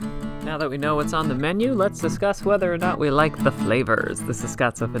Now that we know what's on the menu, let's discuss whether or not we like the flavors. This is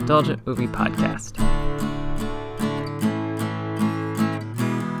Scott's Self-Indulgent Movie Podcast.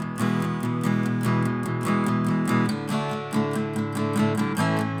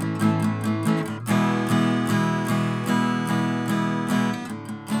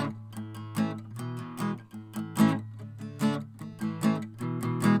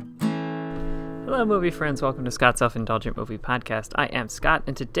 Hello, movie friends. Welcome to Scott's Self-Indulgent Movie Podcast. I am Scott,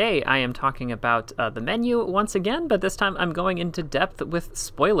 and today I am talking about the menu once again, but this time I'm going into depth with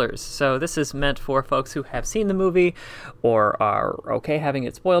spoilers. So this is meant for folks who have seen the movie or are okay having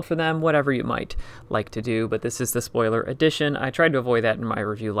it spoiled for them, whatever you might like to do, but this is the spoiler edition. I tried to avoid that in my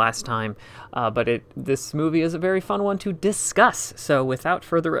review last time, but this movie is a very fun one to discuss. So without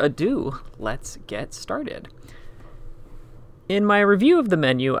further ado, let's get started. In my review of the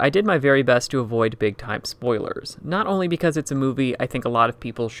menu, I did my very best to avoid big-time spoilers, not only because it's a movie I think a lot of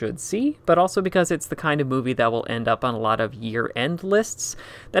people should see, but also because it's the kind of movie that will end up on a lot of year-end lists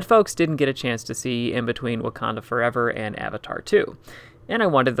that folks didn't get a chance to see in between Wakanda Forever and Avatar 2, and I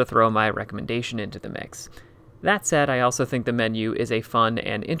wanted to throw my recommendation into the mix. That said, I also think the menu is a fun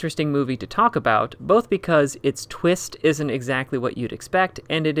and interesting movie to talk about, both because its twist isn't exactly what you'd expect,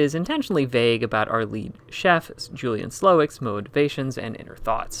 and it is intentionally vague about our lead chef, Julian Slowik's motivations and inner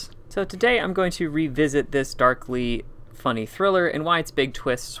thoughts. So today I'm going to revisit this darkly funny thriller and why its big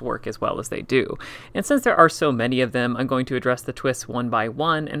twists work as well as they do. And since there are so many of them, I'm going to address the twists one by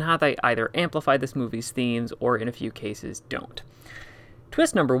one and how they either amplify this movie's themes or in a few cases don't.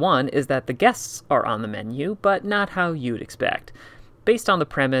 Twist number one is that the guests are on the menu, but not how you'd expect. Based on the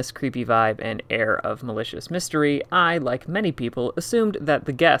premise, creepy vibe, and air of malicious mystery, I, like many people, assumed that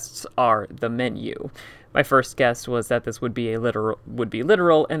the guests are the menu. My first guess was that this would be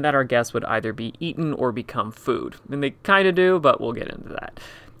literal, and that our guests would either be eaten or become food. And they kinda do, but we'll get into that.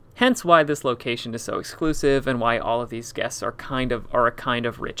 Hence why this location is so exclusive, and why all of these guests are a kind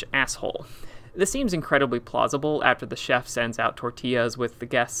of rich asshole. This seems incredibly plausible after the chef sends out tortillas with the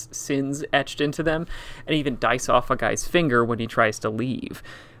guests' sins etched into them, and even dice off a guy's finger when he tries to leave.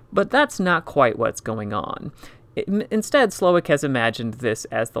 But that's not quite what's going on. Instead, Slowik has imagined this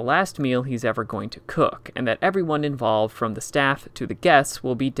as the last meal he's ever going to cook, and that everyone involved, from the staff to the guests,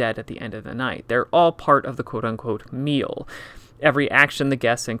 will be dead at the end of the night. They're all part of the quote-unquote meal. Every action the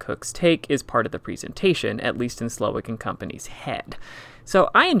guests and cooks take is part of the presentation, at least in Slowik and Company's head.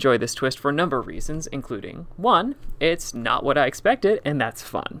 So I enjoy this twist for a number of reasons, including, one, it's not what I expected, and that's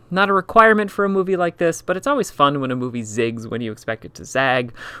fun. Not a requirement for a movie like this, but it's always fun when a movie zigs when you expect it to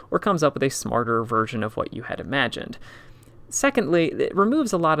zag, or comes up with a smarter version of what you had imagined. Secondly, it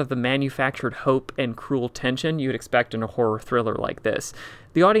removes a lot of the manufactured hope and cruel tension you'd expect in a horror thriller like this.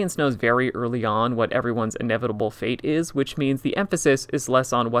 The audience knows very early on what everyone's inevitable fate is, which means the emphasis is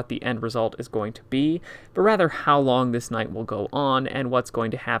less on what the end result is going to be, but rather how long this night will go on and what's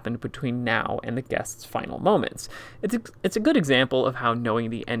going to happen between now and the guests' final moments. It's a good example of how knowing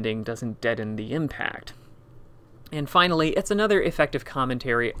the ending doesn't deaden the impact. And finally, it's another effective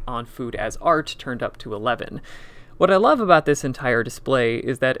commentary on food as art turned up to 11. What I love about this entire display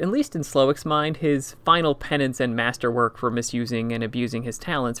is that, at least in Slowik's mind, his final penance and masterwork for misusing and abusing his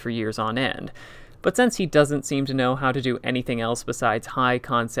talents for years on end. But since he doesn't seem to know how to do anything else besides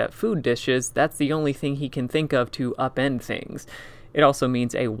high-concept food dishes, that's the only thing he can think of to upend things. It also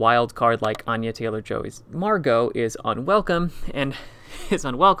means a wild card like Anya Taylor-Joy's Margot is unwelcome, and is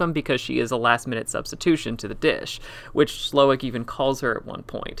unwelcome because she is a last-minute substitution to the dish, which Slowik even calls her at one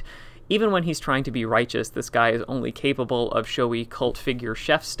point. Even when he's trying to be righteous, this guy is only capable of showy cult figure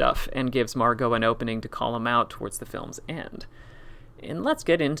chef stuff, and gives Margot an opening to call him out towards the film's end. And let's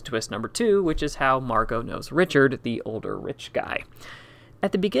get into twist number two, which is how Margot knows Richard, the older rich guy.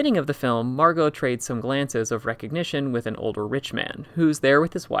 At the beginning of the film, Margot trades some glances of recognition with an older rich man, who's there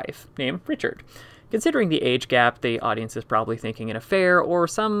with his wife, named Richard. Considering the age gap, the audience is probably thinking an affair or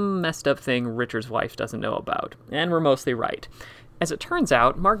some messed up thing Richard's wife doesn't know about, and we're mostly right. As it turns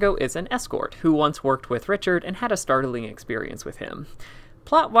out, Margot is an escort who once worked with Richard and had a startling experience with him.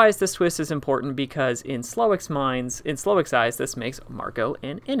 Plot-wise, this twist is important because in Slowik's eyes, this makes Margot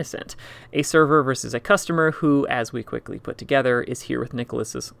an innocent. A server versus a customer who, as we quickly put together, is here with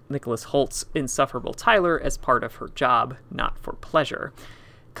Nicholas Holt's insufferable Tyler as part of her job, not for pleasure.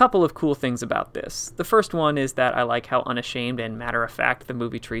 Couple of cool things about this. The first one is that I like how unashamed and matter-of-fact the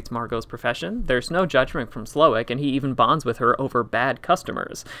movie treats Margot's profession. There's no judgment from Slowik, and he even bonds with her over bad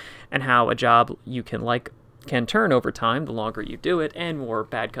customers, and how a job you can turn over time the longer you do it, and more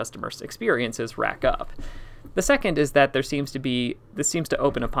bad customers' experiences rack up. The second is that this seems to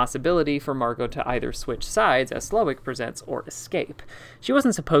open a possibility for Margot to either switch sides, as Slowik presents, or escape. She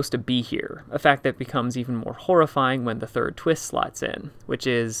wasn't supposed to be here, a fact that becomes even more horrifying when the third twist slots in, which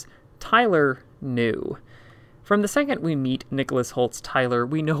is Tyler knew. From the second we meet Nicholas Holt's Tyler,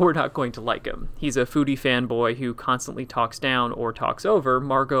 we know we're not going to like him. He's a foodie fanboy who constantly talks down or talks over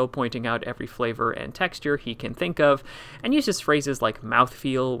Margot, pointing out every flavor and texture he can think of, and uses phrases like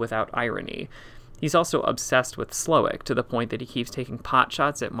mouthfeel without irony. He's also obsessed with Slowik, to the point that he keeps taking pot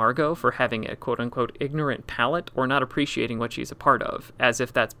shots at Margot for having a quote-unquote ignorant palate or not appreciating what she's a part of, as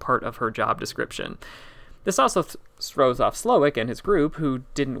if that's part of her job description. This also throws off Slowik and his group, who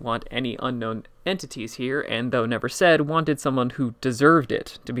didn't want any unknown entities here, and though never said, wanted someone who deserved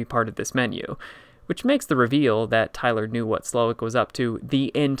it to be part of this menu, which makes the reveal that Tyler knew what Slowik was up to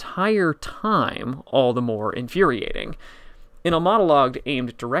the entire time all the more infuriating. In a monologue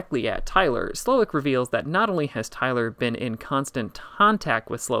aimed directly at Tyler, Slowik reveals that not only has Tyler been in constant contact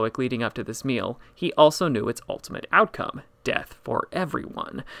with Slowik leading up to this meal, he also knew its ultimate outcome, death for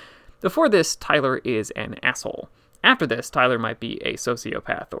everyone. Before this, Tyler is an asshole. After this, Tyler might be a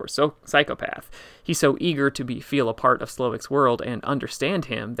sociopath or psychopath. He's so eager to feel a part of Slowik's world and understand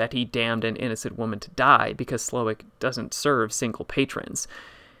him that he damned an innocent woman to die because Slowik doesn't serve single patrons.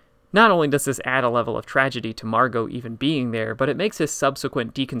 Not only does this add a level of tragedy to Margot even being there, but it makes his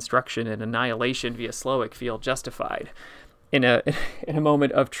subsequent deconstruction and annihilation via Slowik feel justified. In a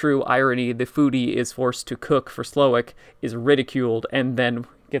moment of true irony, the foodie is forced to cook for Slowik, is ridiculed, and then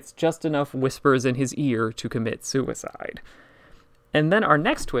gets just enough whispers in his ear to commit suicide. And then our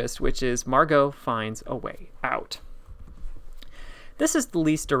next twist, which is Margot finds a way out. This is the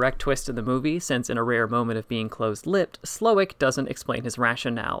least direct twist in the movie, since in a rare moment of being closed-lipped, Slowik doesn't explain his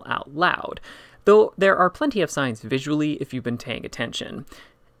rationale out loud, though there are plenty of signs visually if you've been paying attention.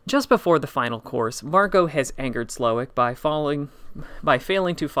 Just before the final course, Margot has angered Slowik by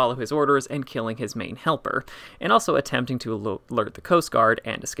failing to follow his orders and killing his main helper, and also attempting to alert the Coast Guard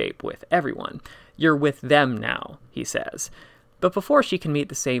and escape with everyone. "You're with them now," he says. But before she can meet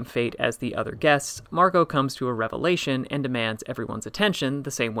the same fate as the other guests, Margot comes to a revelation and demands everyone's attention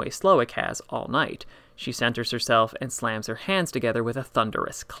the same way Slowik has all night. She centers herself and slams her hands together with a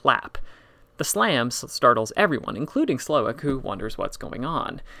thunderous clap. The slam startles everyone, including Slowik, who wonders what's going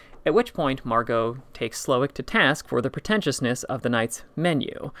on. At which point, Margot takes Slowik to task for the pretentiousness of the night's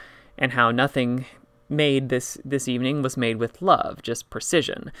menu, and how nothing made this evening was made with love, just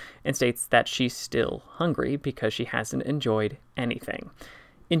precision, and states that she's still hungry because she hasn't enjoyed anything.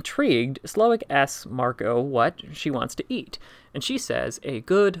 Intrigued, Slowik asks Margot what she wants to eat, and she says a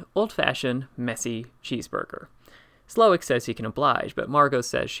good, old-fashioned, messy cheeseburger. Slowik says he can oblige, but Margot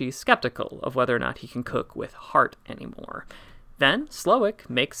says she's skeptical of whether or not he can cook with heart anymore. Then, Slowik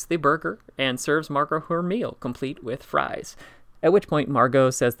makes the burger and serves Margot her meal, complete with fries. At which point,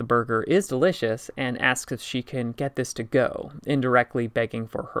 Margot says the burger is delicious and asks if she can get this to go, indirectly begging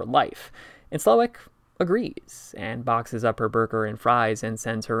for her life. And Slowik agrees and boxes up her burger and fries and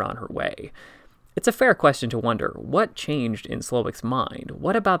sends her on her way. It's a fair question to wonder, what changed in Slowik's mind?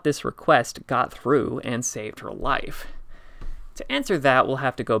 What about this request got through and saved her life? To answer that, we'll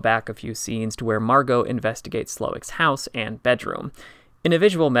have to go back a few scenes to where Margot investigates Slowik's house and bedroom. In a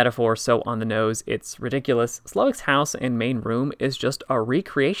visual metaphor so on the nose, it's ridiculous, Slowik's house and main room is just a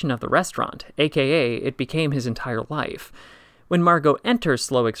recreation of the restaurant, aka it became his entire life. When Margot enters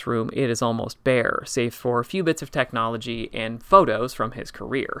Slowik's room, it is almost bare, save for a few bits of technology and photos from his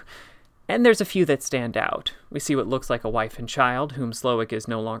career. And there's a few that stand out. We see what looks like a wife and child, whom Slowik is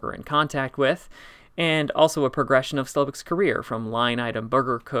no longer in contact with, and also a progression of Slowik's career from line-item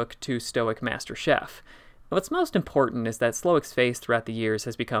burger cook to stoic master chef. What's most important is that Slowik's face throughout the years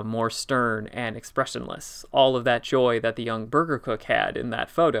has become more stern and expressionless. All of that joy that the young burger cook had in that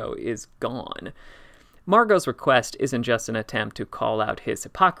photo is gone. Margot's request isn't just an attempt to call out his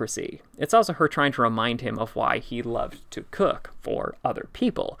hypocrisy. It's also her trying to remind him of why he loved to cook for other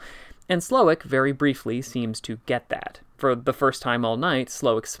people. And Slowik, very briefly, seems to get that. For the first time all night,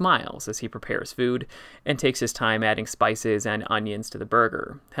 Slowik smiles as he prepares food, and takes his time adding spices and onions to the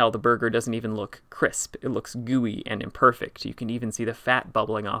burger. Hell, the burger doesn't even look crisp. It looks gooey and imperfect. You can even see the fat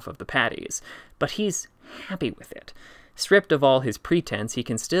bubbling off of the patties. But he's happy with it. Stripped of all his pretense, he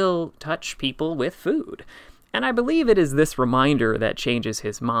can still touch people with food. And I believe it is this reminder that changes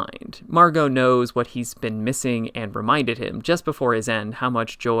his mind. Margot knows what he's been missing and reminded him just before his end how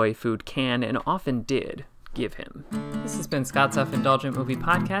much joy food can and often did give him. This has been Scott's Self-Indulgent Movie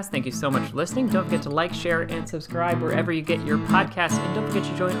Podcast. Thank you so much for listening. Don't forget to like, share, and subscribe wherever you get your podcasts. And don't forget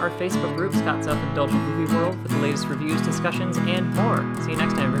to join our Facebook group, Scott's Self-Indulgent Movie World, for the latest reviews, discussions, and more. See you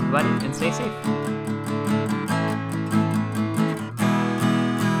next time, everybody, and stay safe.